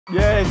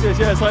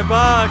Yes, I'm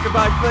back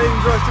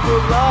playing Jurassic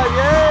World Live,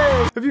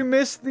 yay! Have you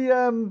missed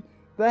the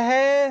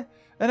hair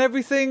and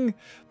everything?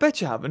 Bet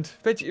you haven't.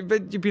 Bet you've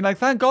been like,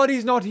 thank God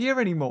he's not here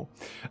anymore.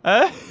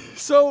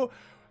 So,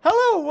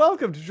 hello,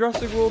 welcome to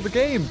Jurassic World the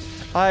game.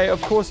 I,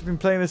 of course, have been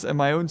playing this in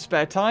my own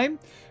spare time.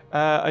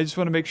 I just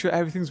want to make sure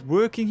everything's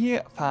working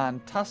here.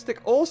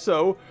 Fantastic.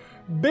 Also,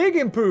 big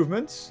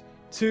improvements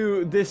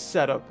to this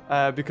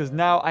setup because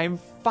now I'm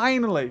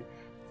finally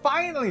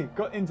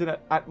got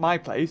internet at my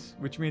place,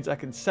 which means I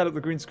can set up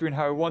the green screen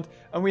how I want,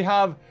 and we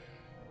have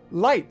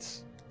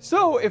lights.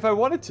 So if I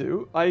wanted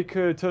to, I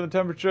could turn the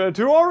temperature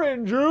to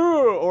orange,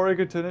 or I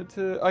could turn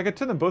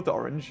them both to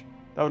orange.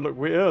 That would look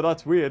weird. Oh,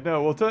 that's weird.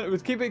 No,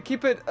 let's keep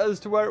it as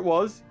to where it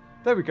was.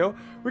 There we go.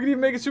 We can even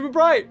make it super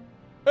bright.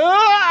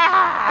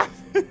 Ah!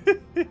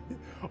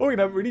 Or we can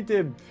have it really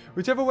dim.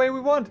 Whichever way we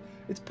want.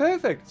 It's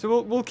perfect.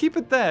 So we'll keep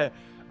it there.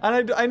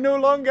 And I no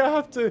longer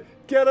have to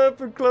get up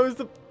and close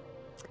the...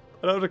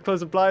 I don't have to close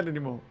the blind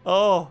anymore.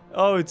 Oh,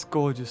 it's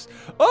gorgeous.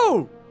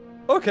 Oh,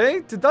 okay.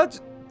 Did that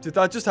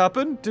just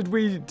happen? Did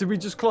we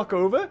just clock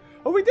over?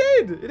 Oh, we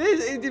did. It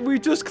is. We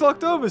just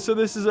clocked over. So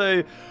this is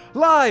a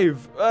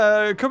live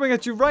coming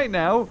at you right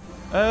now.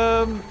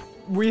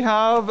 We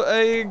have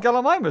a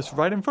Gallimimus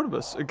right in front of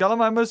us. A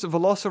Gallimimus, a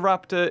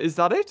Velociraptor. Is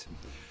that it?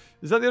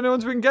 Is that the only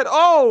ones we can get?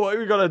 Oh,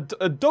 we got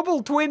a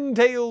double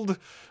twin-tailed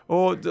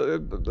or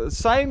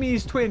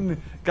Siamese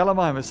twin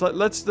Gallimimus.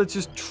 Let's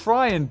just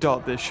try and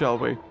dot this, shall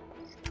we?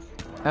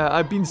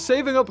 I've been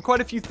saving up quite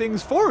a few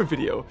things for a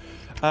video.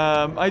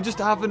 I just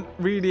haven't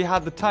really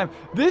had the time.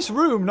 This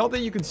room, not that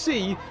you can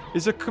see,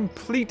 is a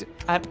complete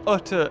and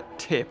utter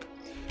tip.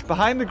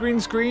 Behind the green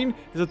screen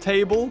is a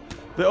table,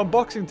 the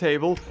unboxing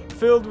table,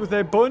 filled with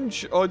a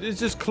bunch, or it's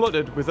just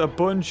cluttered with a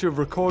bunch of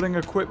recording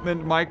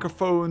equipment,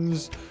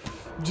 microphones,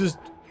 just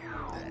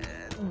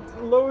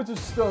loads of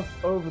stuff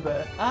over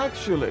there.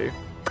 Actually,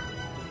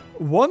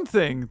 one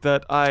thing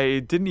that I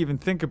didn't even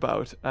think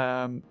about,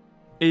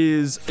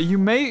 is you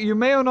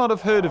may or not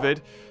have heard of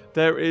it.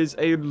 There is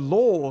a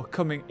law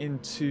coming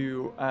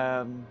into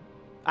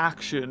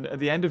action at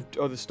the end of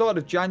or the start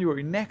of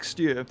January next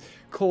year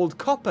called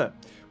COPPA,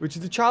 which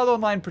is the Child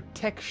Online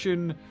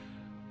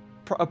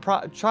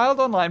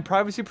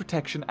Privacy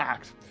Protection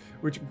Act,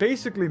 which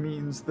basically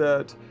means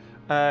that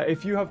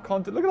if you have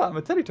content, look at that, I'm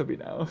a Teletubby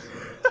now.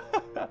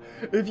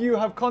 If you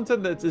have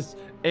content that is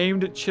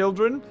aimed at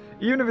children,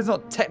 even if it's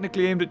not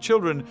technically aimed at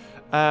children,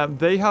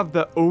 they have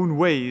their own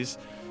ways.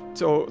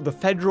 So the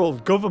federal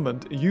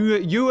government,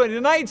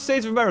 United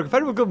States of America,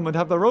 federal government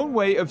have their own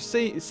way of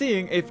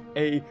seeing if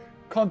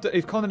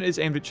content is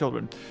aimed at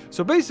children.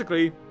 So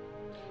basically,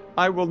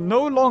 I'm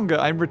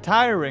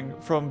retiring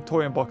from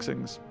toy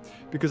unboxings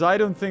because I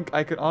don't think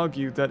I can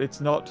argue that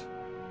it's not,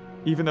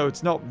 even though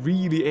it's not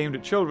really aimed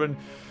at children,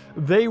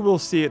 they will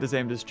see it as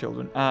aimed at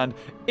children. And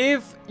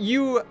this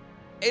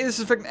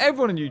is affecting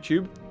everyone on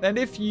YouTube, and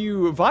if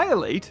you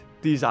violate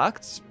these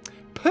acts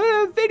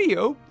per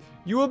video,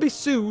 you will be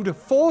sued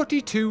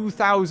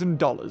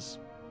 $42,000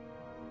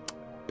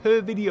 per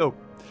video.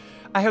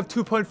 I have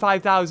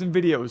 2,500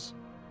 videos.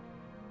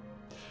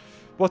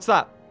 What's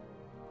that?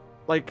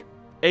 Like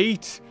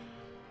 8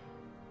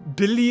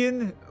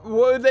 billion?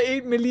 What are the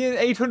 8 million,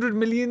 800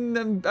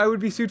 million I would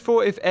be sued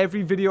for if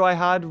every video I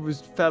had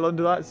fell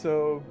under that.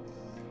 So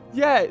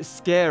yeah, it's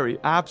scary,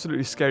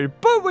 absolutely scary.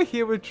 But we're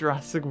here with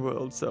Jurassic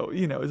World, so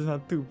you know it's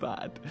not too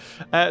bad.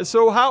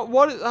 So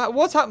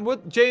what's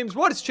happened? James,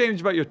 what has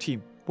changed about your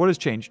team? What has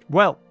changed?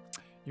 Well,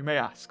 you may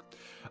ask.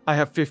 I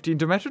have 15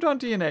 Dimetrodon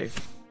DNA.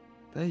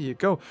 There you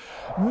go.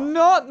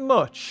 Not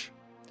much.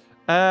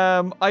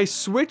 I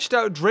switched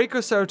out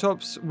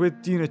Dracoceratops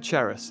with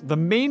Dinoceras. The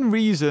main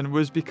reason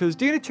was because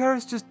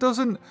Dinoceras just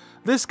doesn't...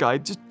 This guy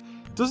just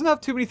doesn't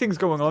have too many things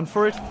going on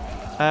for it.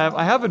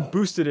 I haven't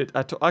boosted it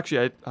at...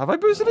 Actually, have I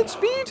boosted its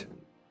speed?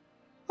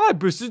 I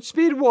boosted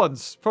speed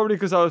once. Probably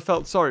because I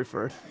felt sorry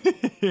for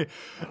it.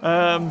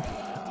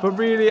 But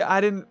really,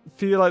 I didn't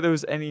feel like there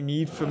was any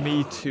need for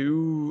me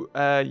to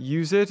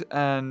use it.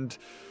 And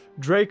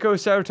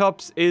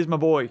Dracoceratops is my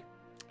boy.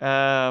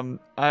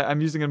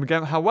 I'm using him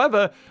again.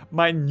 However,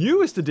 my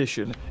newest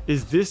addition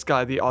is this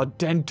guy, the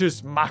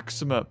Ardentus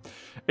Maxima.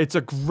 It's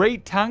a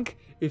great tank.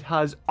 It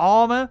has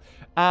armor,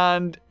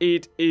 and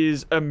it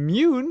is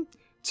immune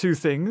to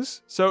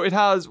things. So it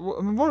has...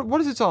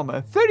 What is its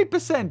armor?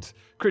 30%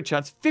 crit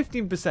chance,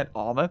 15%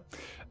 armor.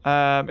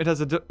 It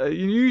has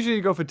you usually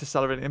go for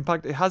Decelerating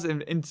Impact. It has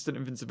an instant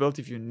invincibility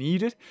if you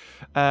need it.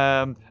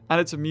 And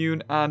it's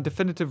immune and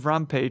Definitive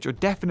Rampage or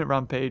Definite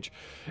Rampage.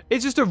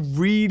 It's just a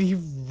really,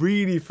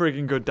 really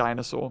freaking good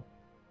dinosaur.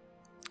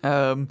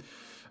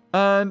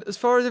 And as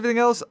far as everything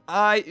else,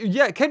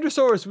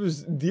 Kendrasaurus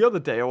was the other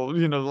day, or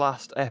the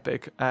last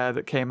epic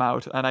that came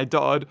out, and I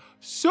dotted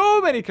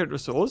so many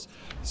Kendrasaurs.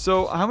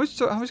 So how much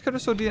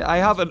Kendrasaur do I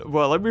haven't?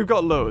 Well, we've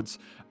got loads.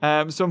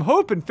 So I'm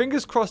hoping,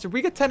 fingers crossed, if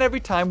we get 10 every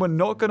time, we're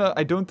not gonna,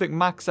 I don't think,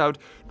 max out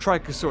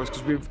Trichosaurus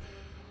because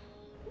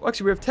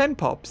we have 10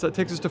 pops. That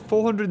takes us to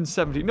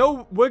 470.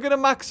 No, we're gonna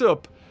max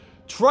up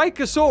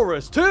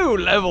Trichosaurus to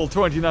level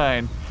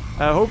 29.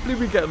 Hopefully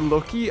we get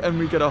lucky and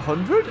we get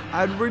 100.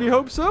 I'd really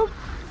hope so.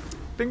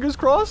 Fingers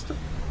crossed.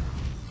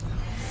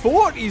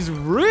 40's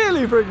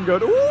really freaking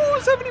good. Ooh,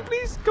 70,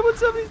 please. Come on,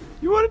 70.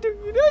 You want to do?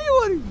 You know you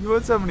want to. You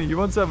want 70. You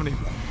want 70.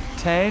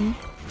 10.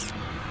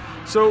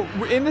 So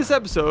in this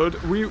episode,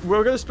 we're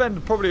going to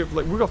spend probably,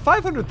 like, we got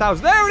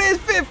 500,000. There it is,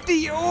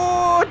 50.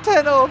 Oh,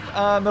 10 off.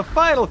 And the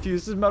final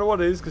fuse, doesn't matter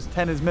what it is, because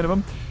 10 is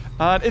minimum.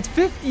 And it's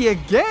 50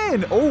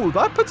 again. Oh,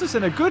 that puts us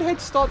in a good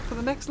head start for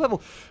the next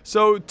level.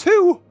 So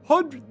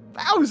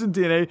 200,000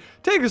 DNA.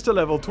 Take us to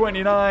level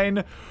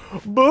 29.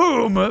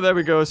 Boom. There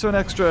we go. So an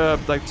extra,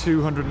 like,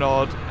 200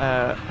 odd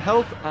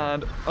health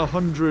and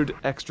 100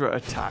 extra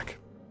attack.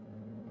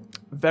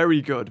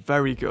 Very good,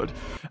 very good.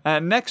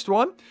 Next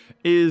one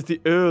is the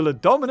Isla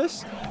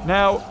Dominus.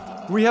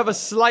 Now, we have a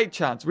slight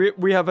chance.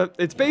 We have a...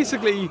 It's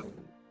basically...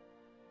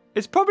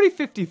 It's probably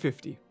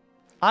 50-50.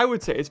 I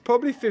would say it's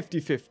probably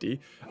 50-50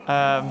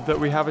 that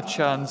we have a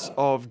chance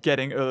of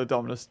getting Isla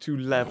Dominus to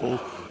level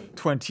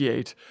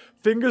 28.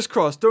 Fingers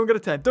crossed. Don't get a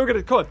 10. Don't get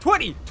it. Come on.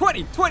 20,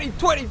 20, 20,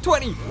 20,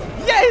 20.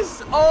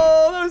 Yes!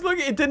 Oh, that was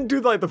lucky. It didn't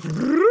do like the... So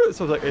I was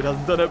like, it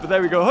hasn't done it. But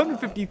there we go.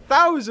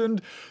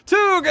 150,000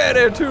 to get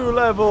it to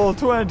level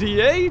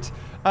 28.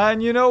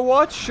 And you know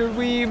what? Should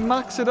we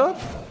max it up?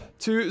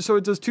 So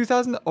it does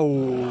 2,000.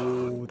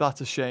 Oh,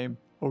 that's a shame.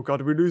 Oh, God.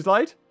 Did we lose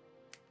light?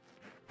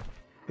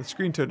 The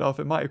screen turned off.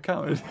 It might have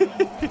counted.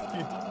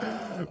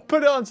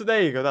 Put it on. So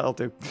there you go. That'll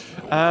do.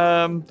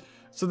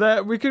 So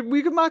that we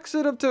could max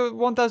it up to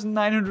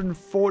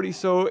 1,940.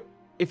 So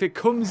if it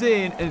comes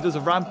in and it does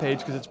a rampage,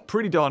 because it's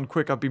pretty darn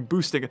quick, I've been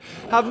boosting it.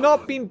 Have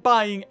not been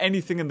buying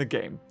anything in the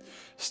game.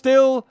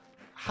 Still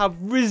have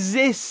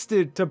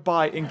resisted to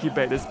buy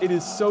incubators. It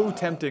is so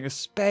tempting,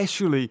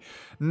 especially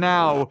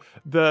now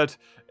that...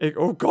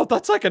 oh God,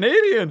 that's like an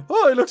alien.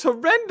 Oh, it looks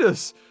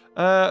horrendous.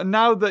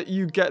 Now that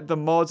you get the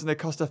mods and they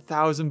cost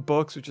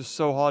 $1,000, which is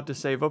so hard to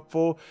save up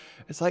for,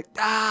 it's like,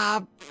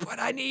 but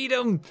I need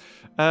them.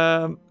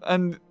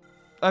 And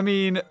I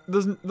mean,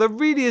 there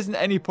really isn't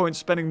any point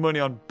spending money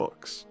on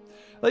books.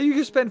 Like, you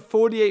can spend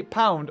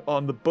 £48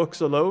 on the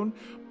books alone,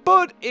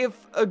 but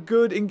if a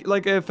good, you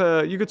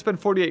could spend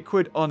 48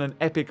 quid on an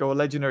epic or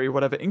legendary or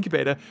whatever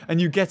incubator, and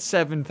you get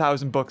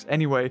 7,000 bucks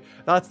anyway,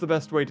 that's the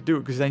best way to do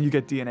it, because then you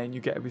get DNA and you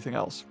get everything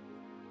else.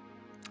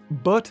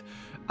 But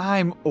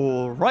I'm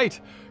all right.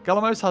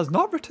 Gallimouse has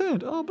not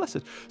returned. Oh, bless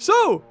it.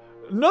 So,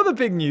 another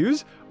big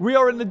news. We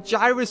are in the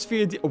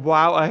gyrosphere.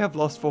 Wow, I have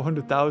lost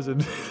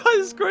 400,000. That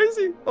is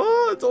crazy.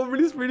 Oh, it's all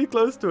really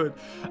close to it.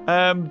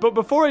 But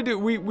before I do,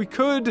 we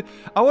could...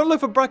 I want to look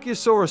for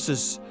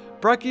Brachiosauruses.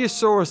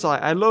 Brachiosaurus.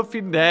 I love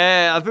feeding...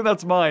 I think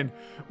that's mine.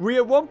 We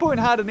at one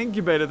point had an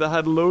incubator that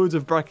had loads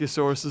of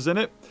Brachiosauruses in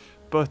it.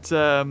 But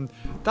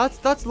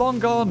that's long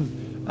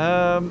gone.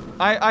 I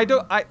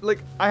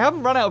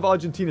haven't run out of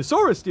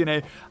Argentinosaurus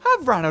DNA.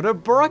 I've run out of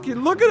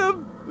Brachio. Look at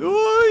him.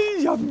 Oh,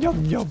 yum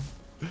yum yum.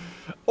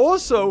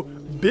 Also,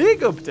 big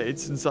update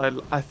since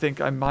I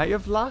think I might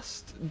have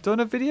last done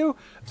a video.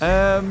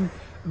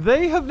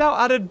 They have now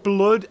added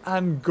blood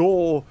and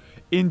gore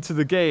into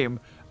the game.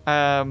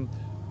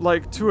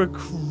 Like to a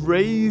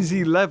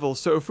crazy level.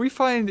 So if we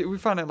find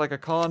it like a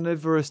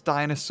carnivorous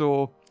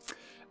dinosaur,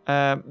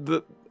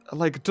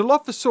 like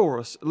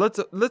Dilophosaurus.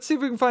 Let's see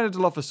if we can find a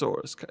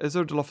Dilophosaurus. Is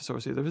there a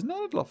Dilophosaurus here? There is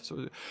not a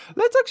Dilophosaurus.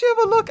 Let's actually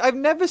have a look. I've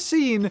never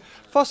seen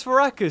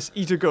Phosphoracus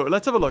eat a goat.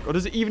 Let's have a look. Or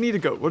does it even eat a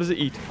goat? What does it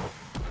eat?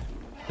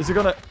 Is it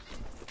gonna...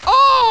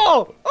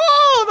 Oh!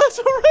 Oh, that's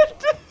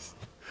horrendous!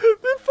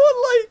 They put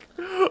like...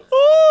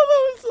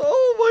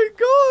 Oh my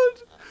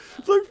God!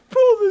 It's like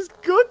pull his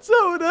guts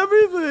out and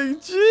everything.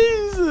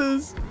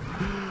 Jesus!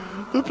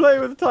 They're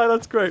playing with the tie.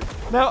 That's great.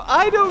 Now,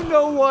 I don't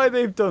know why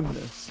they've done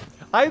this.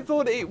 I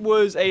thought it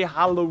was a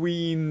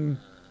Halloween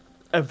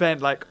event,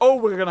 like, oh,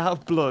 we're gonna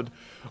have blood,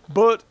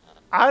 but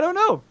I don't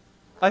know.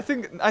 I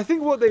think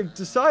what they've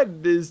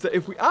decided is that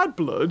if we add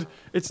blood,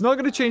 it's not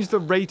gonna change the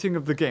rating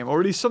of the game, or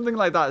at least something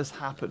like that has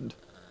happened.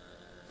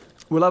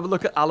 We'll have a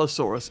look at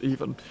Allosaurus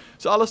even.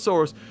 So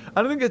Allosaurus,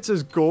 I don't think it's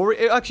as gory.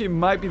 It actually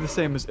might be the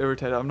same as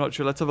Irritator. I'm not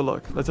sure. Let's have a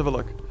look. Let's have a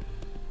look.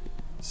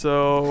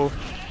 So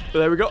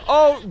there we go.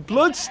 Oh,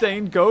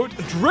 blood-stained goat,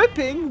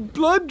 dripping,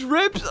 blood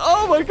drips.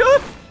 Oh my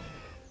God.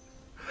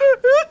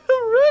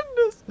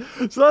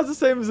 Horrendous. So that's the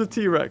same as a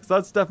T-Rex.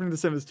 That's definitely the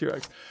same as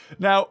T-Rex.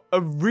 Now,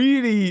 a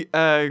really,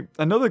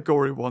 another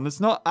gory one. That's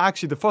not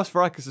actually, the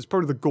Phosphoracus is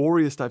probably the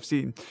goriest I've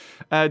seen.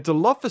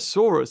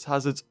 Dilophosaurus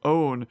has its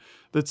own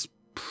that's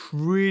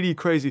pretty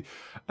crazy.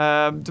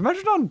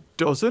 Dimetrodon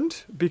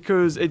doesn't,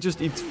 because it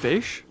just eats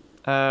fish.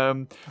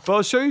 But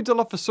I'll show you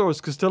Dilophosaurus,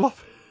 because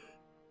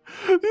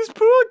these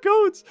poor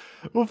goats.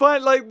 We'll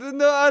find, like,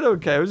 no, I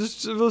don't care.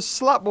 We'll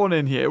slap one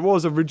in here. It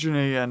was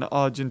originally an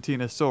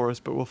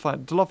Argentinosaurus, but we'll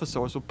find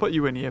Dilophosaurus. We'll put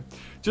you in here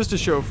just to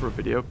show for a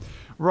video.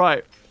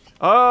 Right.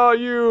 Are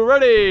you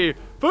ready?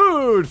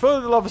 Food for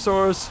the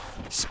Dilophosaurus.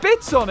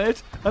 Spits on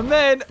it, and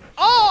then...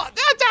 Oh!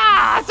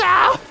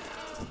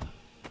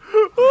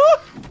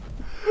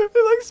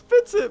 It like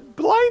spits it,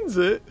 blinds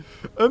it,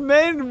 and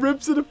then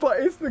rips it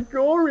apart. It's the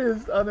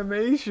goriest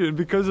animation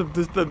because of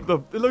this.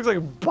 It looks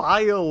like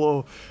bile,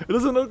 or it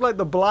doesn't look like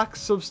the black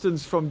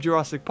substance from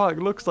Jurassic Park.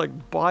 It looks like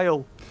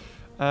bile.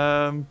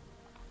 But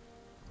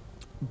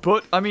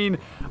I mean,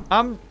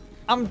 I'm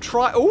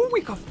trying. Oh,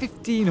 we got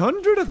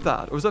 1,500 of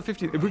that. Or was that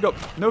 15? We got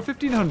no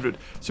 1,500.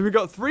 So we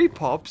got 3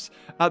 pops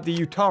at the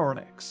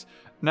Utaronix.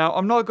 Now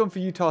I'm not going for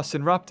Utah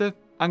Sinraptor.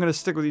 I'm going to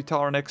stick with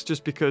Utaronix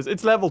just because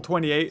it's level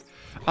 28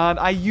 and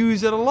I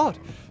use it a lot.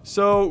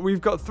 So we've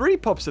got 3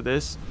 pops of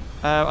this.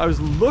 I was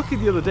lucky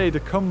the other day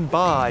to come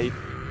by.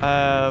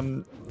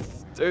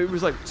 It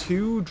was like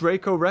 2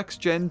 Draco Rex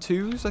Gen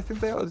 2s, I think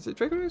they are. Is it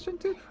Draco Rex Gen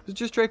 2? Or is it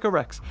just Draco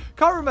Rex?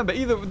 Can't remember.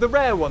 Either the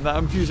rare one that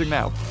I'm fusing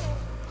now.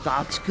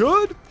 That's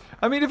good.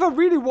 I mean, if I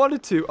really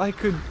wanted to, I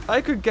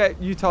could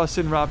get Utah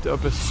Sinraptor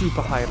up a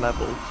super high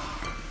level.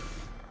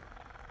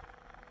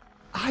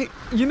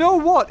 You know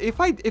what? If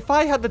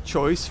I had the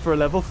choice for a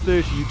level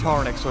 30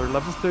 Utaronix or a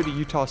level 30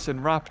 Utah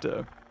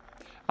Sinraptor,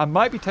 I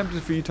might be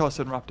tempted for Utah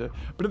Sinraptor.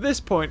 But at this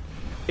point,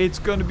 it's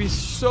going to be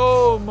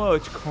so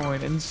much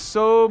coin and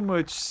so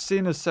much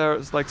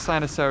Sinoceratops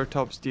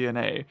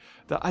DNA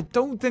that I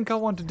don't think I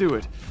want to do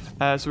it.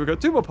 So we've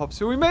got 2 more pops,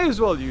 so we may as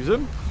well use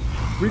them.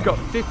 We got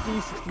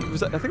 50,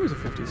 60, I think it was a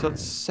 50, so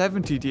that's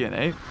 70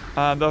 DNA.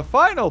 And the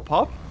final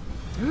pop,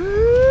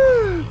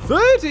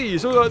 30!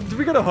 So did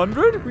we get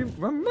 100? We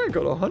might have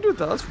got 100.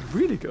 That's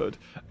really good.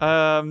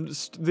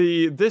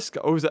 This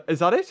guy, oh, is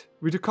that it?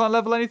 We can't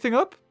level anything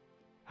up?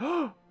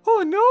 Oh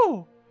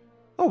no!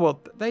 Oh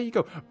well, there you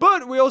go.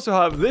 But we also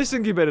have this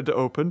incubator to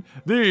open.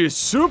 The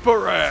super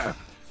rare.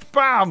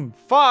 Bam!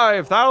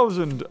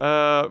 5,000.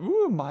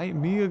 Ooh,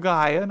 me a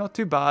guy. Not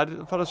too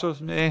bad.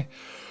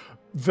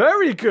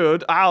 Very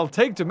good. I'll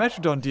take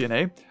Dimetrodon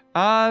DNA.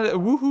 And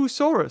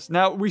Woohoosaurus.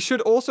 Now, we should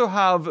also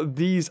have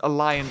these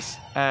alliance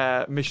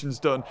missions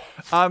done.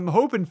 I'm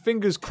hoping,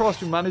 fingers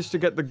crossed, we managed to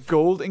get the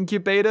gold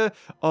incubator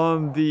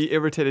on the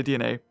irritated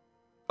DNA.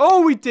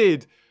 Oh, we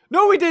did!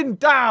 No, we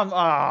didn't! Damn!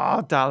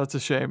 Ah, damn, that's a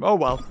shame. Oh,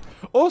 well.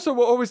 Also,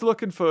 we're always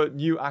looking for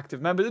new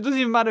active members. It doesn't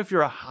even matter if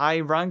you're a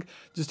high rank,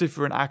 just if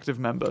you're an active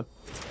member.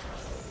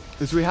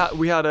 Because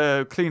we had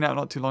a clean out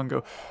not too long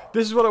ago.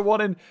 This is what I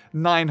wanted,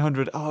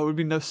 900. Oh, it would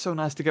be so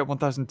nice to get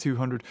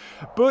 1,200.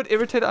 But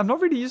irritated, I'm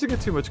not really using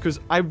it too much because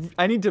I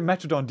need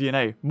Dimetrodon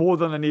DNA more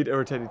than I need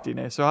irritated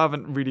DNA. So I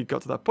haven't really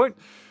got to that point.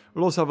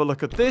 We'll also have a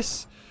look at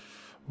this.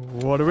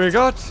 What do we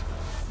got?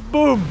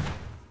 Boom!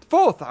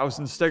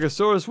 4,000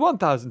 Stegosaurus,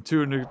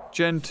 1,200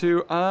 Gen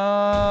 2,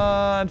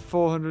 and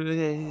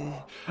 400.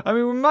 I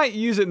mean, we might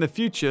use it in the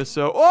future,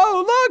 so...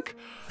 Oh, look!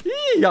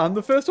 Yeah, I'm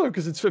the first one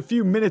because it's a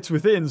few minutes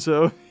within,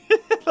 so...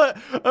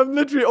 I'm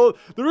literally...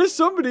 There is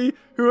somebody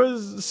who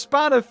has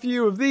spanned a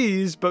few of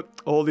these, but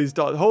all these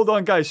darts... Hold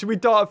on, guys. Should we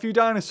dart a few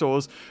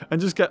dinosaurs and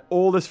just get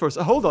all this first?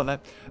 Hold on,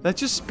 let's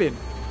just spin.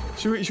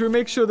 Should we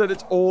make sure that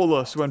it's all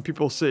us when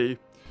people see?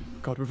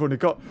 God, we've only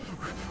got...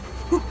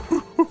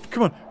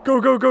 Come on,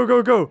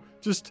 go.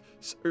 Just,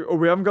 oh,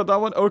 we haven't got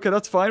that one? Okay,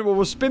 that's fine. Well,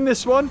 we'll spin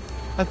this one.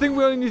 I think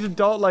we only need to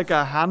dart like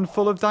a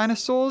handful of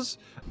dinosaurs.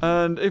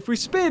 And if we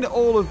spin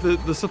all of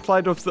the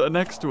supply drops that are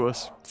next to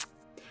us,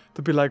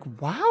 they'll be like,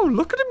 wow,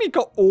 look at him, he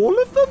got all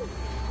of them.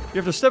 You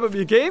have to step up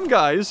your game,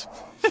 guys.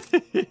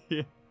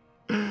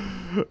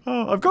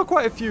 Oh, I've got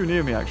quite a few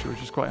near me, actually,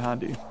 which is quite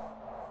handy.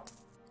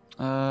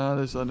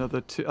 There's another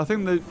 2. I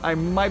think that I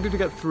might be able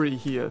to get 3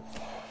 here.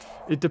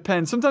 It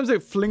depends. Sometimes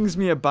it flings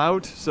me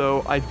about,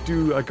 so I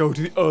go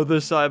to the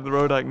other side of the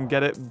road, I can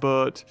get it,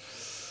 but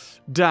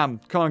damn,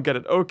 can't get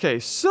it. Okay,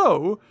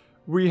 so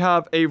we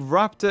have a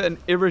Raptor, an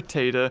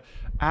Irritator,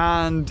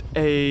 and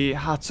a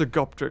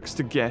Hatzegopteryx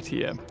to get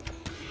here.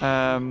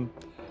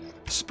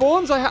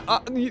 Spawns,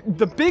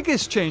 the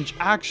biggest change,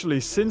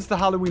 actually, since the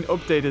Halloween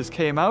update has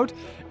came out,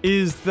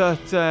 is that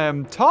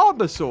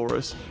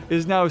Tarbosaurus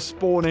is now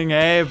spawning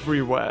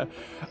everywhere.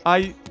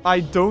 I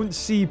don't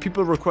see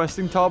people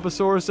requesting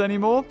Tarbosaurus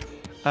anymore.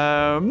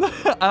 And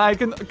I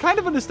can kind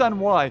of understand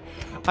why.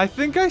 I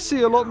think I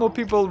see a lot more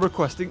people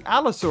requesting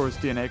Allosaurus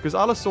DNA, because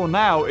Allosaur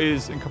now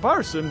is, in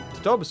comparison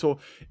to Tarbosaur,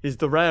 is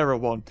the rarer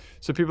one.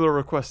 So people are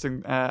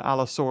requesting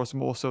Allosaurus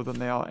more so than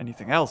they are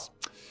anything else.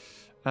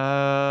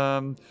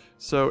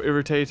 So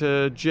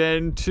Irritator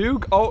Gen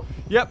 2. Oh,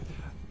 yep.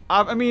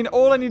 I mean,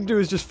 all I need to do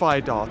is just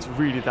fire darts.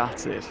 Really,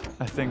 that's it.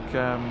 I think,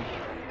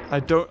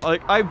 I've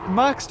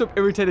maxed up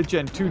Irritated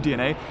Gen 2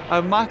 DNA.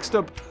 I've maxed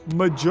up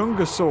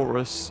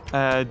Majungasaurus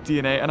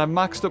DNA. And I've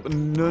maxed up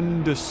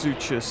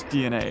Nundasuchus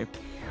DNA.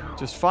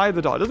 Just fire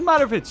the dart. Doesn't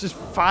matter if it's, just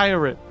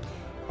fire it.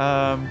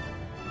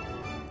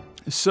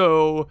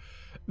 So,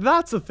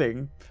 that's the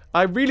thing.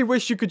 I really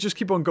wish you could just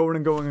keep on going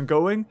and going and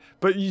going.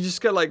 But you just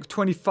get like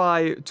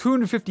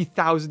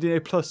 250,000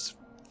 DNA plus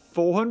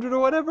 400 or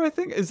whatever, I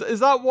think. Is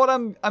that what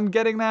I'm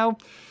getting now?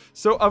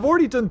 So I've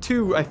already done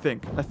 2, I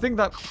think. I think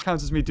that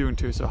counts as me doing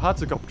 2. So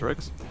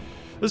Hatzegopteryx.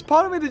 There's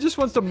part of me that just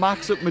wants to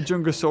max up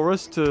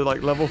Majungasaurus to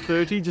like level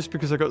 30 just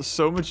because I got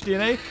so much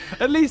DNA.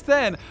 At least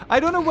then, I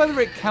don't know whether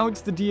it counts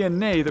the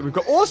DNA that we've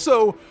got.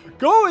 Also,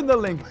 go in the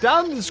link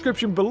down in the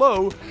description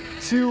below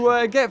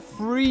to get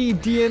free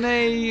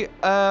DNA,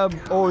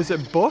 or is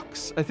it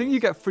books? I think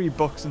you get free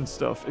books and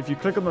stuff if you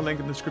click on the link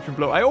in the description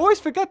below. I always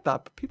forget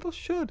that, but people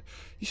should.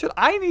 You should.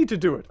 I need to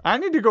do it. I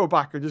need to go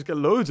back and just get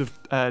loads of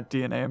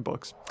DNA and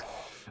books.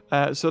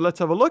 So let's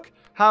have a look.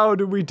 How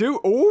do we do?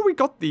 Oh, we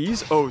got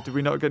these. Oh, did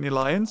we not get any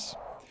lions?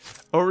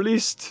 Or at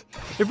least,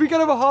 if we get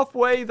over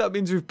halfway, that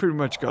means we've pretty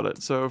much got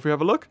it. So if we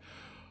have a look.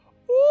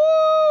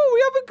 Oh,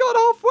 we haven't got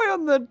halfway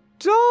on the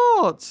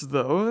dots,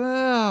 though.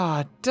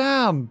 Ah,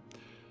 damn.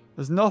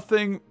 There's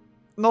nothing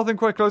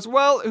quite close.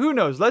 Well, who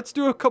knows? Let's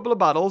do a couple of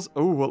battles.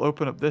 Oh, we'll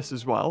open up this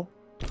as well.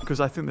 Because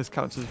I think this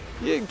counts as,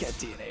 you can get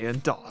DNA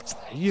and dots.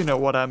 You know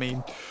what I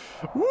mean.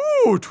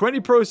 Ooh, 20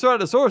 Pro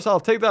Ceratosaurus, I'll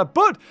take that.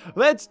 But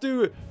let's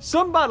do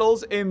some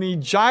battles in the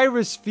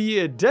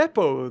Gyrosphere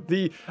Depot.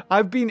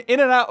 I've been in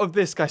and out of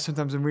this guy.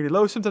 Sometimes I'm really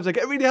low, sometimes I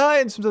get really high,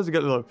 and sometimes I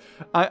get low.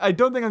 I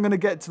don't think I'm going to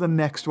get to the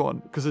next one,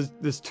 because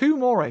there's two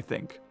more, I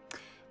think.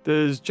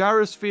 There's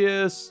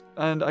Gyrospheres,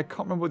 and I can't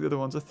remember what the other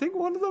ones. I think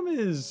one of them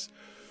is...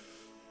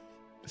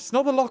 It's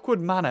not the Lockwood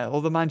Manor,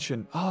 or the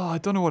mansion. Oh, I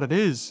don't know what it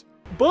is.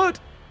 But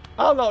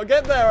I'll not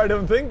get there, I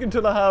don't think,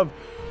 until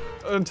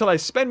I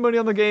spend money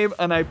on the game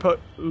and I put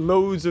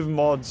loads of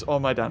mods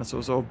on my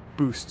dinosaurs, or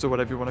boosts, or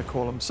whatever you want to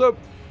call them. So,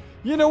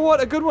 you know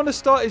what? A good one to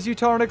start is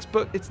Eutarnix,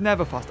 but it's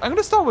never fast. I'm going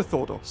to start with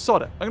THOR.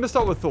 Sod it. I'm going to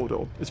start with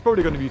THOR. It's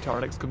probably going to be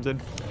Eutarnix comes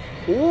in.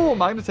 Oh,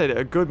 Magnetator.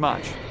 A good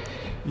match.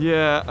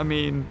 Yeah, I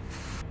mean...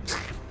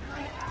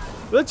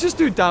 let's just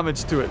do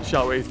damage to it,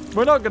 shall we?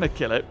 We're not going to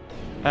kill it.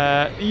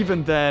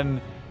 Even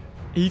then...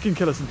 He can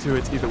kill us in 2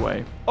 hits either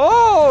way.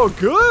 Oh,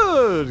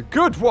 good!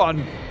 Good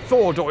one!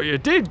 THOR, you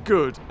did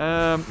good!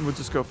 We'll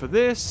just go for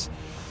this.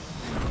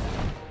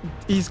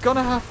 He's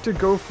gonna have to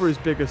go for his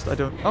biggest,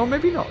 oh,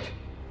 maybe not.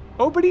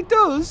 Oh, but he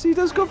does! He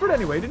does go for it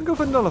anyway. He didn't go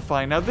for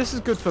nullifying. Now, this is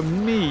good for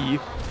me,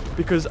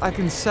 because I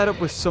can set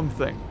up with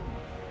something.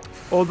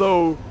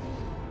 Although...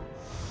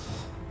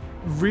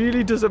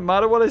 really doesn't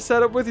matter what I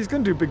set up with. He's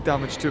gonna do big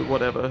damage to it,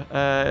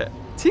 whatever.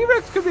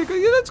 T-Rex could be a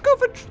good... Yeah, let's go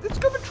for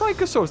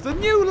Trichosaurus. The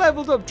new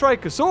leveled up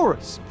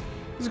Trichosaurus.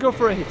 Let's go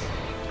for a hit.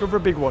 Let's go for a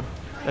big one.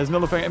 There's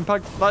nullifying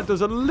impact. That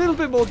does a little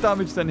bit more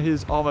damage than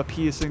his armor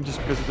piercing, just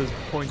because it does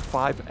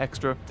 0.5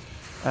 extra.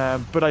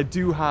 But I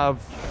do have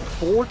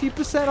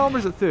 40% armor.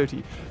 Is it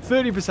 30?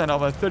 30%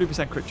 armor,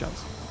 30% crit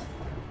chance.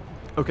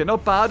 Okay,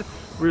 not bad.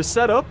 We're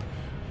set up.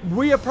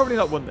 We have probably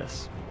not won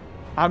this.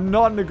 I'm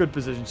not in a good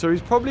position. So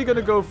he's probably going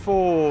to go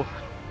for...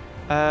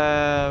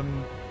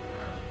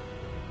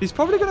 he's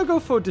probably going to go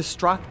for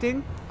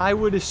distracting, I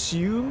would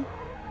assume,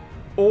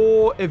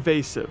 or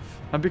evasive.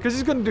 And because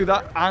he's going to do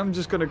that, I'm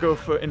just going to go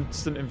for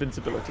instant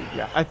invincibility.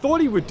 Yeah, I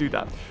thought he would do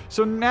that.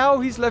 So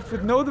now he's left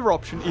with no other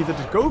option, either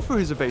to go for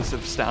his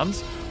evasive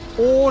stance,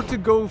 or to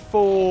go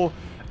for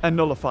a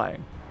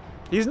nullifying.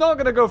 He's not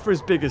going to go for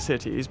his biggest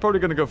hit here. He's probably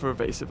going to go for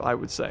evasive, I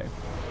would say.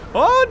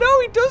 Oh, no,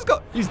 he does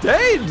go... He's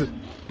dead!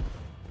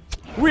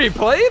 We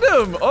played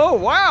him! Oh,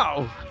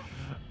 wow!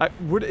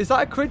 Is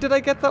that a crit? Did I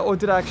get that, or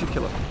did I actually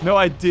kill him? No,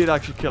 I did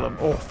actually kill him.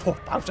 Oh,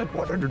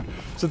 4,100.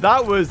 So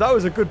that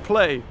was a good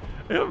play.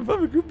 I'm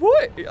a good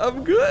boy.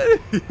 I'm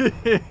good.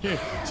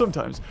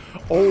 Sometimes.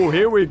 Oh,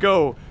 here we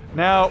go.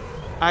 Now,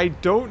 I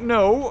don't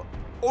know.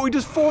 Oh, he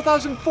does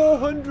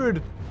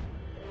 4,400.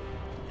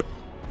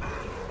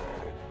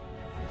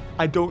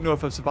 I don't know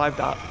if I've survived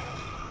that.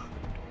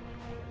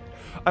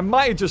 I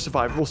might have just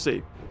survived. We'll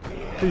see.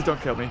 Please don't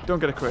kill me. Don't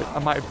get a crit. I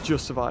might have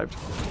just survived.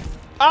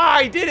 Ah,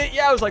 I did it!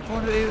 Yeah, I was like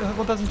 400,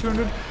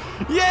 1,200.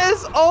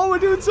 Yes! Oh, we're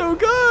doing so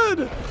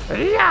good!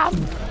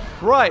 Yum!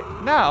 Right,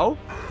 now,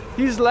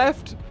 he's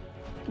left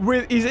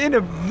with... He's in a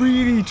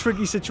really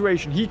tricky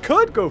situation. He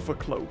could go for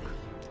Cloak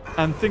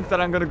and think that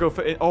I'm going to go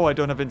for... Oh, I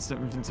don't have instant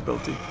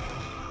invincibility.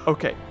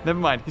 Okay, never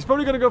mind. He's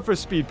probably going to go for a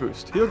speed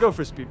boost. He'll go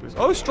for a speed boost.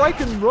 Oh,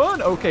 strike and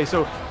run! Okay,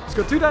 so he's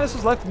got 2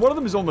 dinosaurs left. One of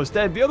them is almost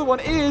dead. The other one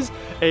is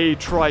a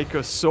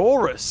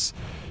Trichosaurus.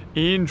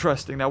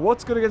 Interesting. Now,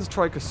 what's good against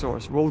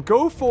Trichosaurus? We'll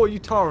go for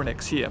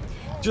Eutarnix here.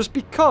 Just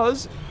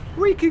because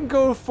we can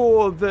go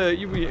for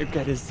we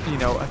get his,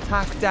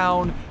 attack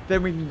down.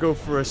 Then we can go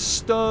for a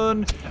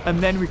stun. And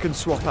then we can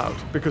swap out.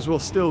 Because we'll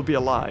still be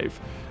alive.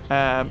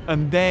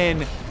 And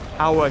then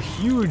our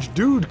huge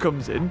dude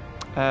comes in.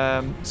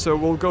 So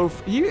we'll go...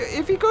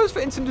 if he goes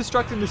for instant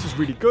distracting, this is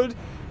really good.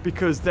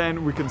 Because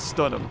then we can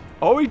stun him.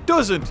 Oh, he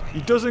doesn't.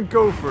 He doesn't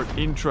go for it.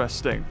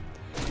 Interesting.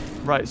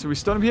 Right, so we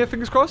stun him here,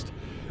 fingers crossed.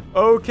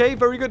 Okay,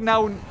 very good.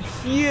 Now,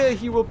 here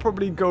he will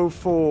probably go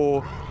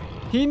for...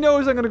 He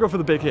knows I'm going to go for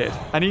the big hit.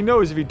 And he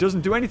knows if he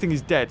doesn't do anything,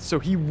 he's dead. So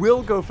he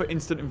will go for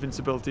instant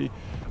invincibility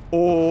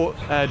or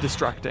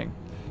distracting.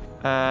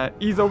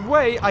 Either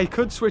way, I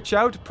could switch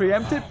out,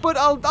 preempt it, but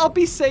I'll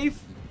be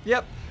safe.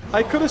 Yep.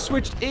 I could have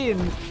switched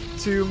in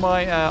to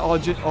my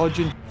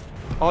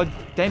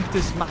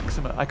Ardentis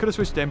Maxima. I could have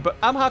switched in, but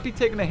I'm happy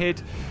taking a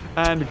hit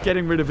and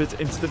getting rid of its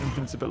instant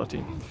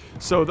invincibility.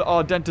 So the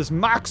Ardentis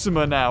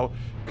Maxima now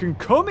can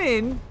come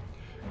in.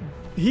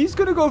 He's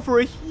going to go for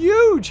a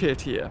huge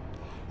hit here.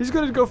 He's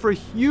going to go for a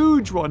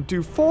huge one,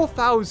 do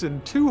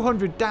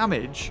 4,200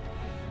 damage.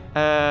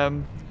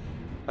 And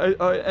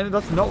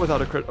that's not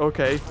without a crit.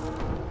 Okay.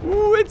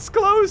 Ooh, it's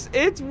close.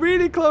 It's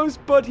really close,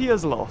 but he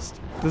has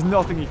lost. There's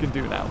nothing he can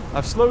do now.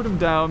 I've slowed him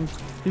down.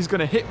 He's going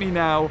to hit me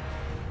now.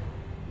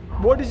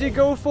 What does he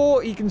go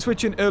for? He can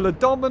switch in Isla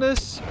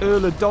Dominus.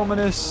 Isla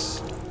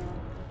Dominus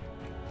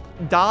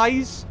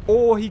dies,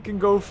 or he can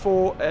go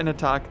for an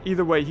attack.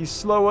 Either way, he's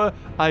slower.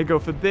 I go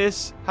for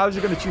this. How's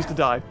he going to choose to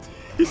die?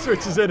 He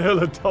switches in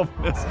Isla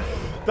Dominus.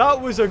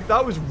 That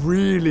was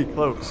really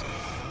close.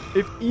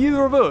 If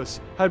either of us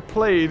had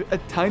played a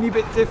tiny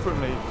bit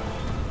differently,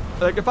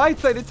 like if I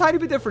played a tiny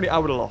bit differently, I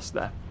would have lost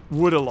there.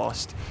 Would have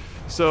lost.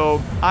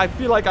 So I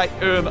feel like I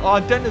earned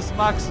Ardentis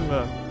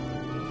Maxima.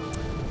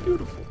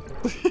 Beautiful.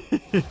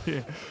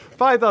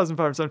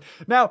 5,507.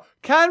 Now,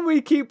 can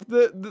we keep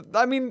the...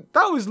 I mean,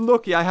 that was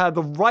lucky I had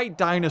the right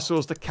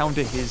dinosaurs to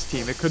counter his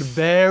team. It could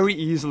very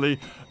easily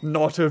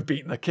not have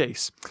been the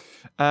case.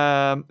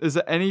 Is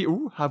there any...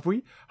 Ooh, have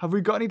we? Have we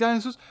got any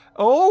dinosaurs?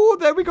 Oh,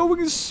 there we go. We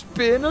can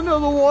spin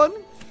another one.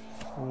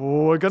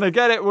 Oh, we're going to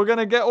get it. We're going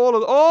to get all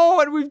of... Oh,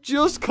 and we've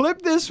just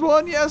clipped this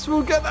one. Yes,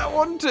 we'll get that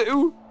one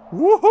too.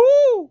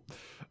 Woohoo!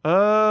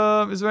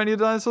 Is there any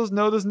dinosaurs?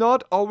 No, there's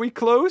not. Are we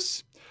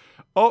close?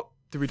 Oh,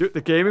 did we do it?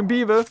 The Gaming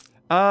Beaver.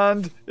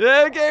 And,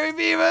 yeah, Gaming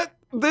Beaver.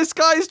 This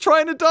guy's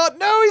trying to dart.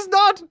 No, he's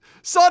not.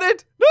 Sod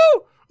it.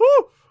 No.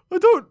 Oh, I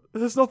don't.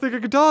 There's nothing I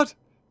can dart.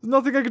 There's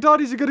nothing I can dart.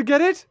 Is he going to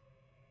get it?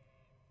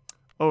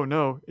 Oh,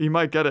 no. He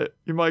might get it.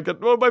 He might get...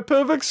 Oh, my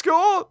perfect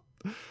score.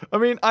 I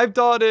mean, I've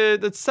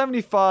darted at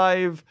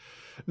 75.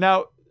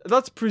 Now,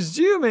 that's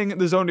presuming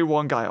there's only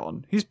one guy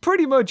on. He's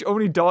pretty much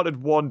only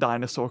darted one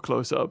dinosaur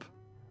close up.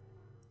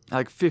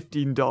 Like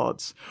 15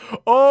 darts.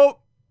 Oh!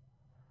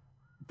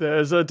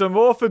 There's a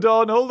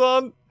Dimorphodon. Hold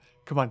on.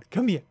 Come on.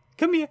 Come here.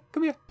 Come here.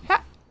 Come here.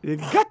 Ha!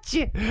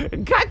 Gotcha.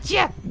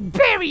 Gotcha.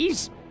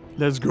 Berries.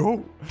 Let's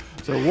go.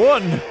 So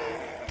 1,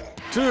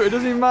 2. It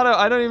doesn't even matter.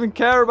 I don't even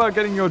care about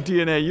getting your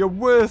DNA. You're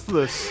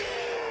worthless.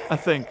 I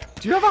think.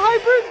 Do you have a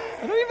hybrid?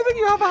 I don't even think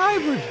you have a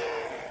hybrid.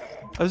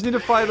 I just need to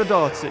fire the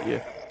darts at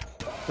you.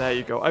 There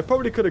you go. I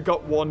probably could have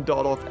got 1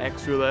 dot off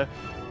extra there.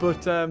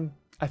 But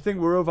I think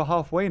we're over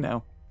halfway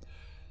now.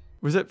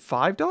 Was it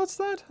 5 darts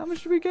that? How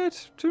much did we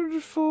get?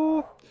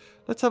 204.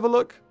 Let's have a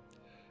look.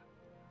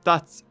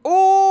 That's...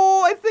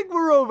 Oh, I think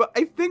we're over.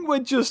 I think we're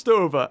just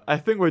over. I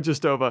think we're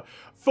just over.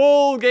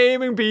 Full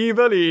Gaming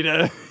Beaver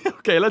leader.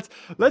 Okay, let's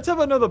have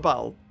another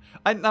battle.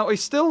 And now I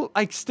still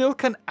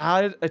can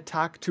add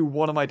attack to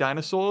one of my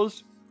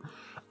dinosaurs.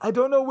 I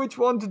don't know which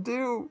one to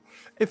do.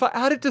 If I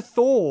add it to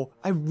THOR,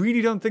 I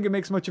really don't think it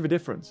makes much of a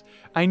difference.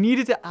 I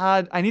need to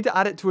add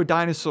it to a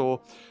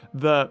dinosaur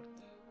that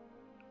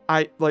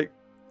I like.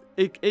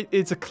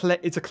 It's a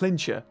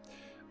clincher,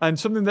 and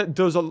something that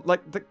does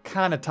that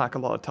can attack a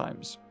lot of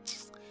times.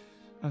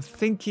 I'm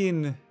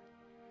thinking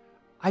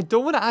I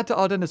don't want to add to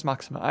Ardentis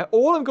Maxima.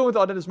 All I'm going with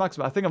Ardentis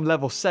Maxima, I think I'm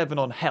level 7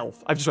 on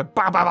health. I've just went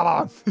bam, bam,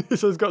 bam, bam.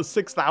 So it's got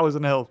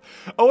 6,000 health.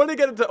 I want to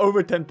get it to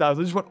over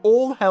 10,000. I just want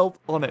all health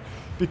on it.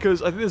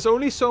 Because I think there's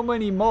only so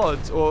many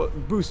mods or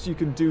boosts you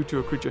can do to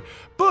a creature.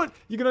 But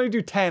you can only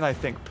do 10, I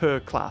think,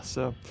 per class.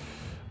 So,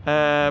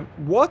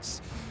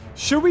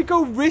 should we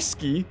go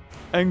risky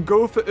and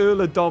go for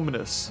Isla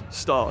Dominus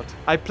start?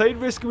 I played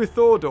risky with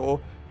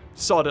THOR.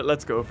 Sod it,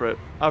 let's go for it.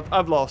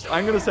 I've lost.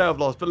 I'm going to say I've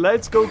lost, but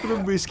let's go for the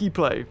risky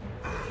play.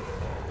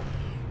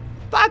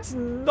 That's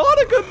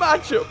not a good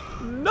matchup.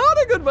 Not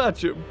a good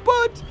matchup.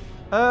 But,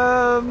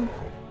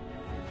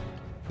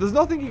 there's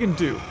nothing you can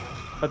do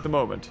at the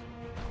moment.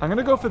 I'm going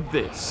to go for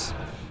this.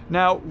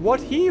 Now, what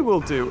he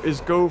will do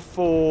is go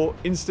for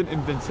instant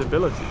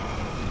invincibility.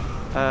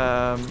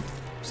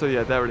 So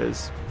yeah, there it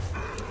is.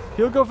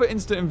 He'll go for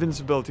instant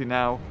invincibility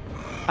now.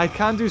 I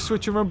can do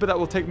switch and run, but that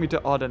will take me to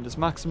Ardentis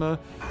Maxima.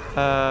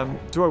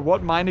 Do I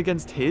want mine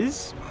against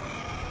his?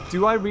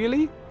 Do I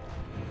really?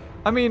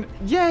 I mean,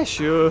 yeah,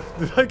 sure.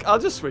 Like, I'll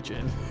just switch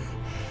in.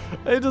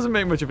 It doesn't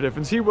make much of a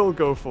difference. He will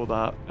go for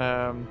that.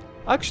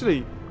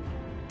 Actually,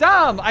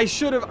 damn, I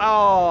should have.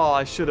 Oh,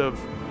 I should have.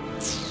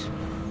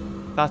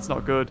 That's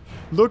not good.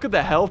 Look at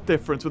the health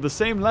difference with the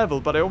same level,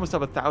 but I almost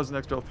have 1,000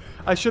 extra health.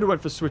 I should have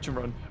went for switch and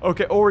run.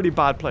 Okay, already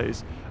bad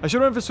plays. I should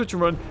have went for switch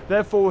and run.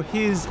 Therefore,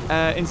 his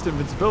instant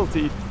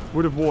invincibility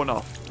would have worn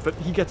off. But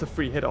he gets a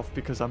free hit off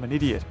because I'm an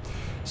idiot.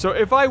 So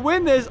if I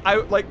win this,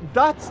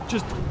 that's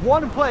just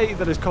one play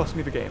that has cost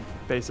me the game,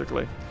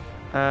 basically.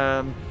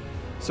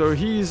 So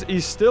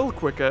he's still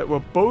quicker. We're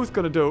both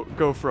going to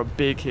go for a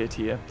big hit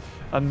here.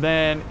 And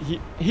then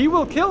he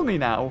will kill me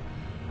now.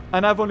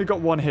 And I've only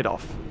got 1 hit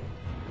off.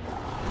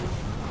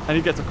 And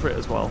he gets a crit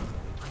as well.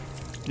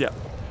 Yeah.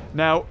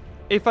 Now,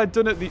 if I'd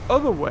done it the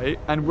other way,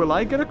 and will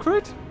I get a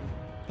crit?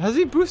 Has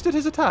he boosted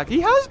his attack? He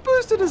has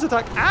boosted his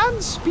attack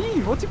and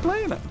speed. What's he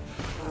playing at?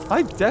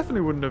 I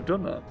definitely wouldn't have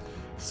done that.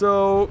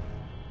 So,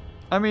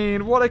 I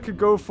mean, what I could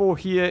go for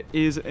here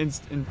is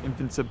instant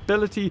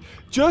invincibility,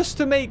 just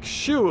to make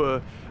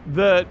sure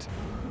that,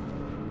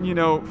 you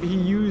know, he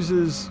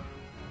uses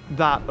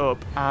that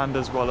up and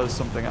as well as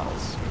something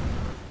else.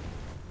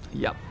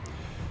 Yep.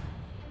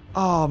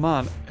 Oh,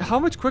 man. How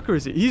much quicker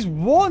is he? He's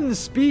one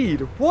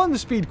speed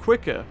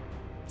quicker.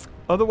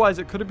 Otherwise,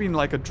 it could have been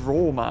like a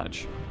draw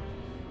match.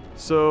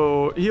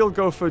 So, he'll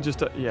go for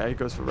just a... Yeah, he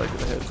goes for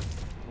regular hit.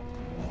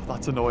 Oh,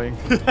 that's annoying.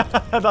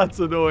 That's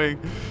annoying.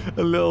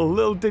 A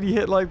little diddy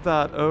hit like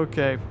that.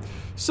 Okay.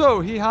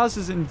 So, he has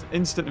his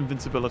instant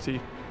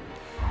invincibility.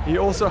 He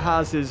also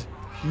has his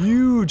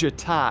huge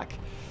attack.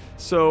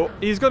 So,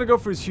 he's going to go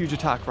for his huge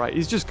attack, right?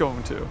 He's just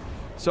going to.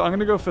 So, I'm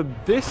going to go for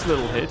this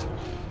little hit.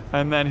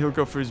 And then he'll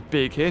go for his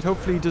big hit.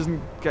 Hopefully he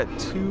doesn't get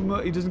too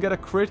much. He doesn't get a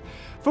crit.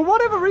 For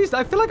whatever reason,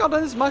 I feel like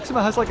Ardennis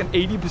Maxima has like an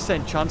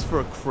 80% chance for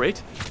a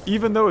crit.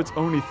 Even though it's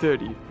only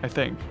 30, I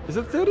think. Is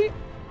it 30?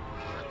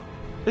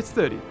 It's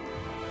 30.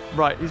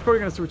 Right, he's probably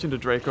going to switch into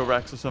Draco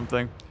Rex or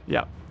something.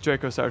 Yeah,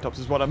 Draco Ceratops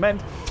is what I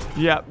meant.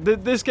 Yeah,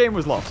 this game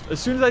was lost. As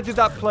soon as I did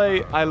that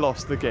play, I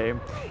lost the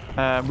game.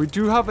 We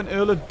do have an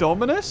Isla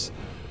Dominus.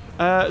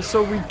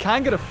 So we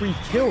can get a free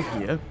kill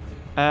here.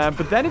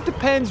 But then it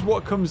depends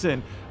what comes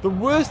in. The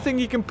worst thing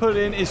you can put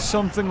in is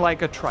something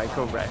like a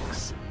Trico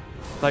Rex.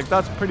 Like,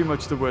 that's pretty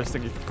much the worst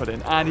thing you can put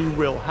in. And he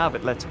will have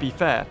it, let's be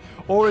fair.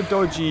 Or a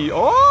dodgy...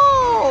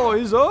 Oh,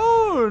 his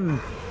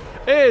own!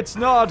 It's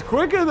not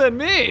quicker than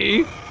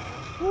me!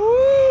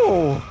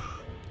 Ooh.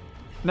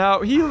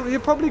 Now, he'll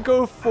probably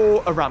go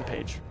for a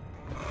Rampage.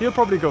 He'll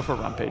probably go for a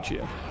Rampage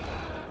here.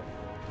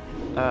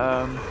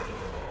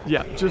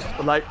 Yeah, just,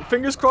 like,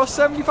 fingers crossed,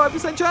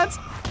 75% chance.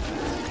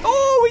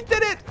 Oh, he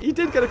did it! He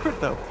did get a crit,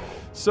 though.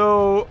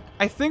 So,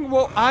 I think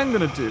what I'm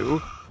going to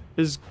do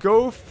is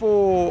go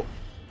for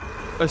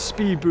a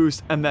speed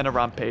boost and then a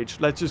Rampage.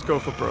 Let's just go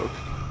for broke.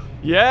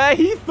 Yeah,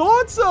 he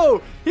thought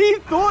so! He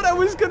thought I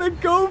was going to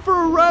go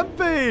for a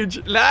Rampage!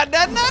 Nah.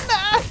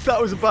 That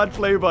was a bad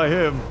play by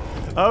him.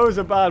 That was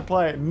a bad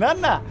play.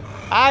 Nah.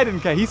 I didn't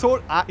care. He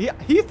thought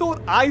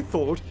I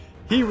thought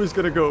he was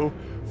going to go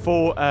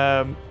for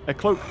a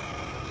cloak.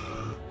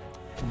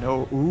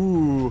 No.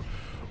 Ooh.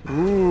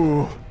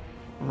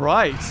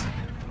 Right.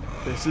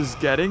 This is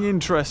getting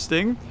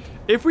interesting.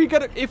 If we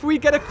get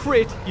a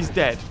crit, he's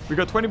dead. We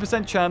got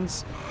 20%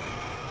 chance.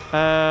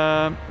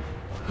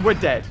 We're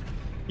dead.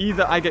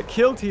 Either I get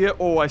killed here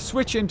or I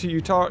switch into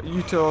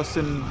Utos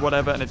and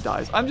whatever and it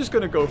dies. I'm just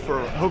going to go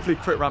for hopefully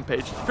crit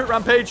Rampage. Crit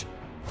Rampage.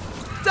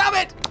 Damn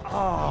it!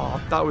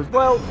 Oh, that was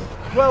well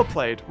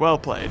played. Well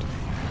played.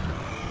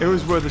 It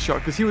was worth a shot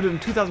because he would have done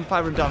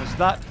 2,500 damage to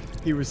that.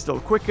 He was still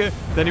quicker.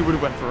 Then he would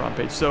have went for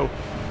Rampage. So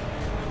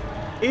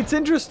it's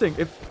interesting.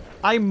 If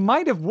I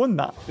might have won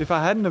that if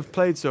I hadn't have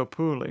played so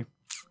poorly.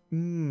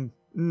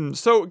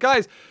 So,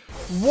 guys,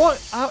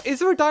 is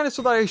there a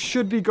dinosaur that I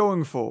should be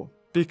going for?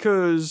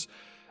 Because,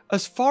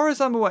 as far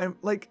as I'm aware,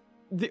 like,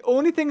 the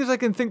only things I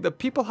can think that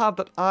people have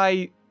that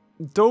I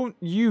don't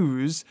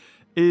use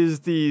is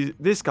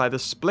this guy, the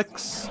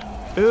Splix,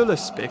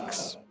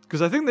 Spix.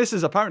 Because I think this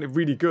is apparently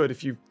really good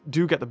if you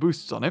do get the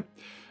boosts on it.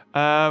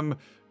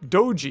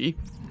 Doji.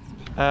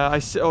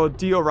 Or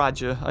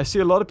Dioraja. I see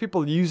a lot of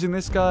people using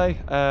this guy.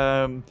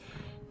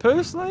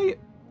 Personally,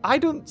 I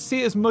don't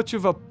see as much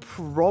of a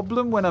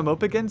problem when I'm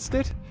up against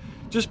it.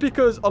 Just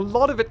because a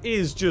lot of it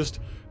is just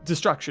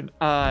distraction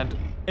and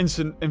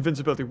instant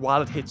invincibility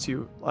while it hits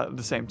you at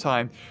the same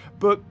time.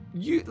 But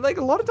like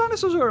a lot of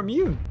dinosaurs are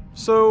immune.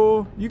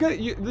 So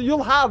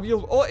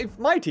if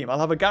my team, I'll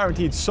have a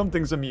guaranteed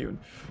something's immune.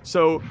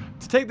 So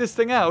to take this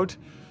thing out,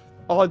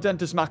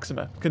 Ardentis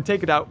Maxima can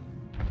take it out.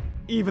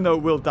 Even though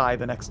it will die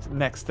the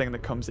next thing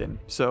that comes in.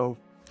 So,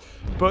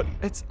 but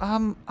it's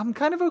I'm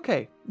kind of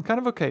okay. I'm kind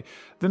of okay.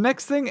 The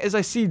next thing is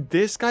I see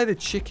this guy, the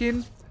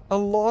chicken, a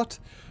lot,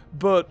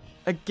 but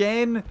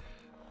again,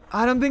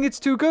 I don't think it's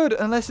too good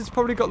unless it's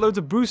probably got loads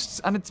of boosts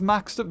and it's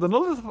maxed up. The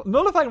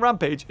nullifying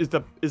Rampage is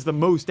the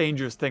most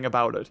dangerous thing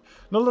about it.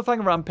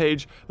 Nullifying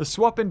Rampage, the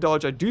swap in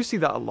dodge, I do see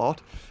that a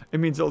lot. It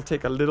means it'll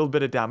take a little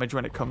bit of damage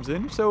when it comes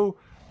in. So,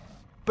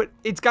 but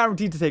it's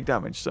guaranteed to take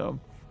damage. So.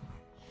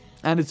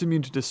 And it's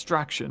immune to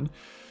distraction.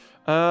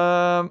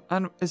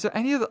 And is there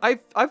any other...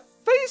 I've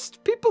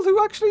faced people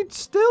who actually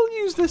still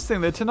use this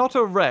thing, the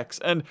Tenoto Rex.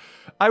 And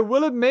I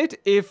will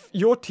admit, if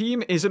your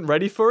team isn't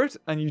ready for it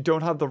and you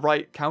don't have the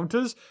right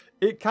counters,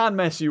 it can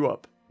mess you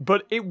up.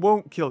 But it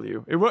won't kill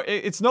you.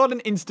 It's not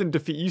an instant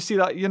defeat. You see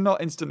that? You're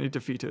not instantly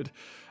defeated.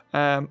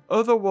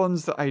 Other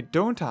ones that I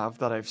don't have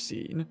that I've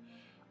seen,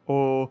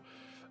 or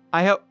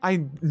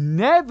I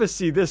never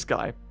see this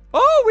guy.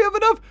 Oh, we have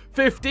enough!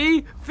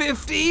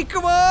 50,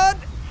 come on!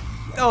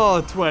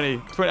 Oh, 20.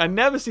 I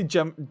never see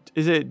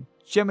is it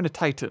Gemini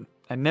Titan?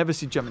 I never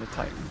see Gemini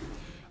Titan.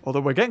 Although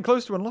we're getting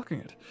close to unlocking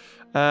it.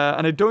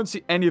 And I don't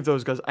see any of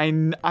those guys.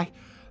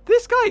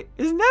 This guy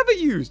is never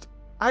used.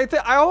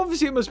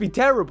 Obviously it must be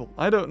terrible.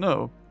 I don't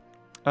know.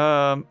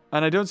 And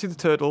I don't see the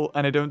turtle,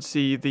 and I don't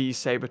see the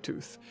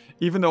saber-tooth.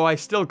 Even though I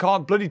still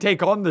can't bloody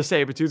take on the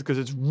saber-tooth because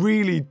it's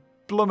really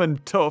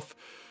blummin' tough.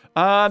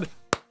 And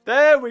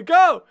there we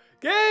go!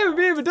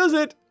 TheGamingBeaver does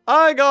it.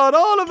 I got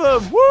all of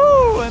them.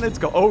 Woo! And it's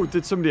got... Oh,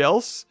 did somebody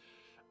else?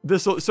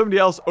 Somebody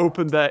else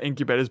opened their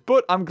incubators.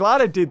 But I'm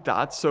glad I did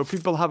that, so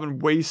people haven't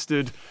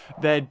wasted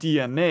their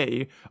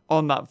DNA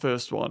on that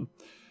first one.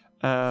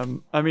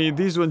 I mean,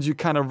 these ones you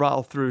kind of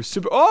rattle through.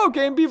 Super. Oh,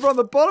 TheGamingBeaver on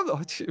the bottom.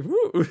 Oh,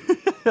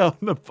 on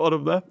the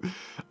bottom there.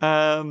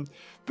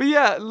 But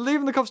yeah, leave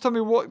in the comments, tell me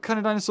what kind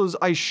of dinosaurs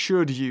I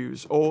should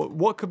use, or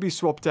what could be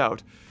swapped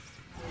out.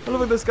 I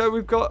look at this guy.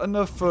 We've got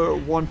enough for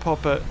one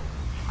popper.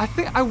 I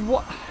think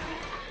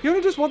he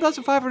only does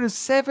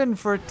 1,507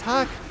 for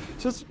attack.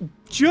 So it's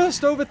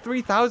just over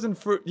 3,000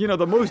 for, you know,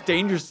 the most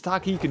dangerous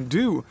attack he can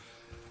do.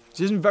 Which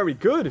isn't very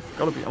good, if I've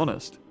got to be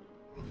honest.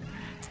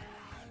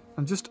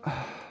 I'm just...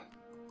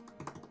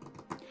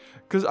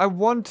 Because I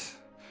want...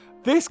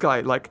 This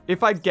guy, like,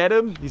 if I get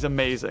him, he's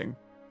amazing.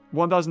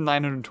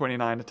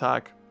 1,929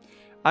 attack.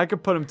 I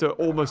could put him to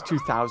almost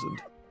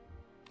 2,000.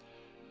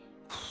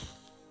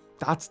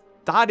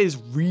 That is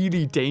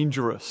really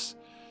dangerous.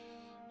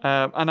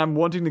 And I'm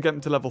wanting to get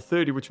him to level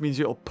 30, which means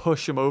it'll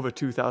push him over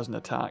 2,000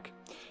 attack,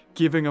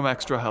 giving him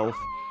extra health.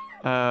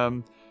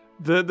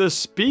 The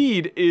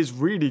speed is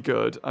really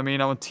good. I mean,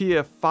 I'm on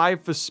tier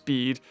 5 for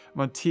speed. I'm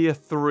on tier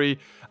 3.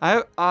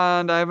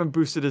 And I haven't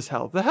boosted his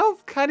health. The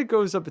health kind of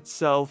goes up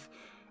itself.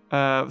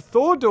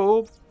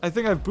 THOR, I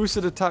think I've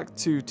boosted attack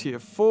to tier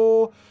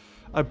 4.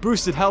 I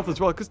boosted health as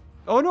well, because...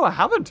 Oh, no, I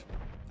haven't.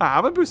 I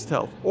haven't boosted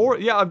health. Or,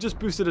 yeah, I've just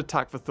boosted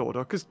attack for THOR,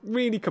 because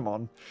really, come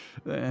on.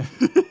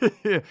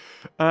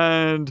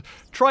 And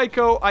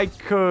Trico, I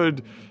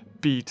could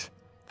beat.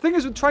 The thing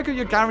is, with Trico,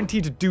 you're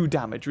guaranteed to do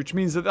damage, which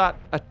means that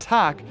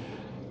attack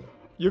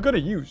you're going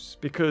to use,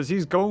 because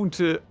he's going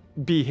to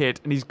be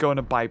hit, and he's going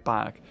to bite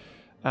back.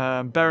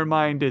 Bear in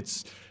mind,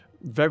 it's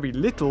very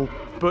little,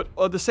 but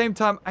at the same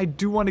time, I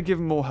do want to give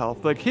him more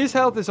health. Like, his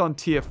health is on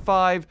tier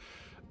 5,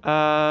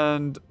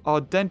 and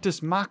our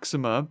Dentist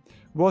Maxima,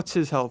 what's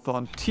his health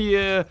on?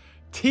 Tier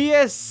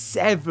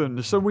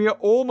 7. So we are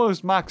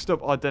almost maxed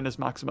up our Dentist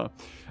Maxima.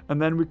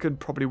 And then we could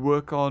probably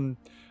work on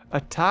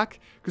attack,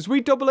 because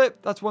we double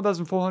it. That's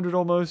 1,400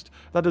 almost.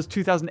 That does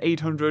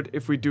 2,800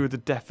 if we do the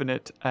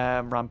definite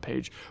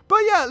rampage.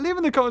 But yeah, leave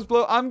in the comments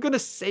below. I'm going to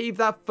save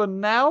that for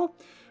now.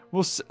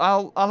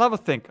 I'll have a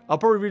think. I'll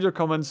probably read your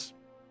comments,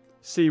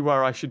 see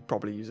where I should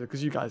probably use it,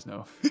 because you guys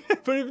know.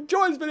 But if you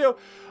enjoyed this video,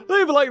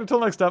 leave a like. Until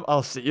next time,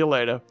 I'll see you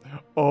later.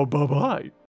 Oh, bye-bye.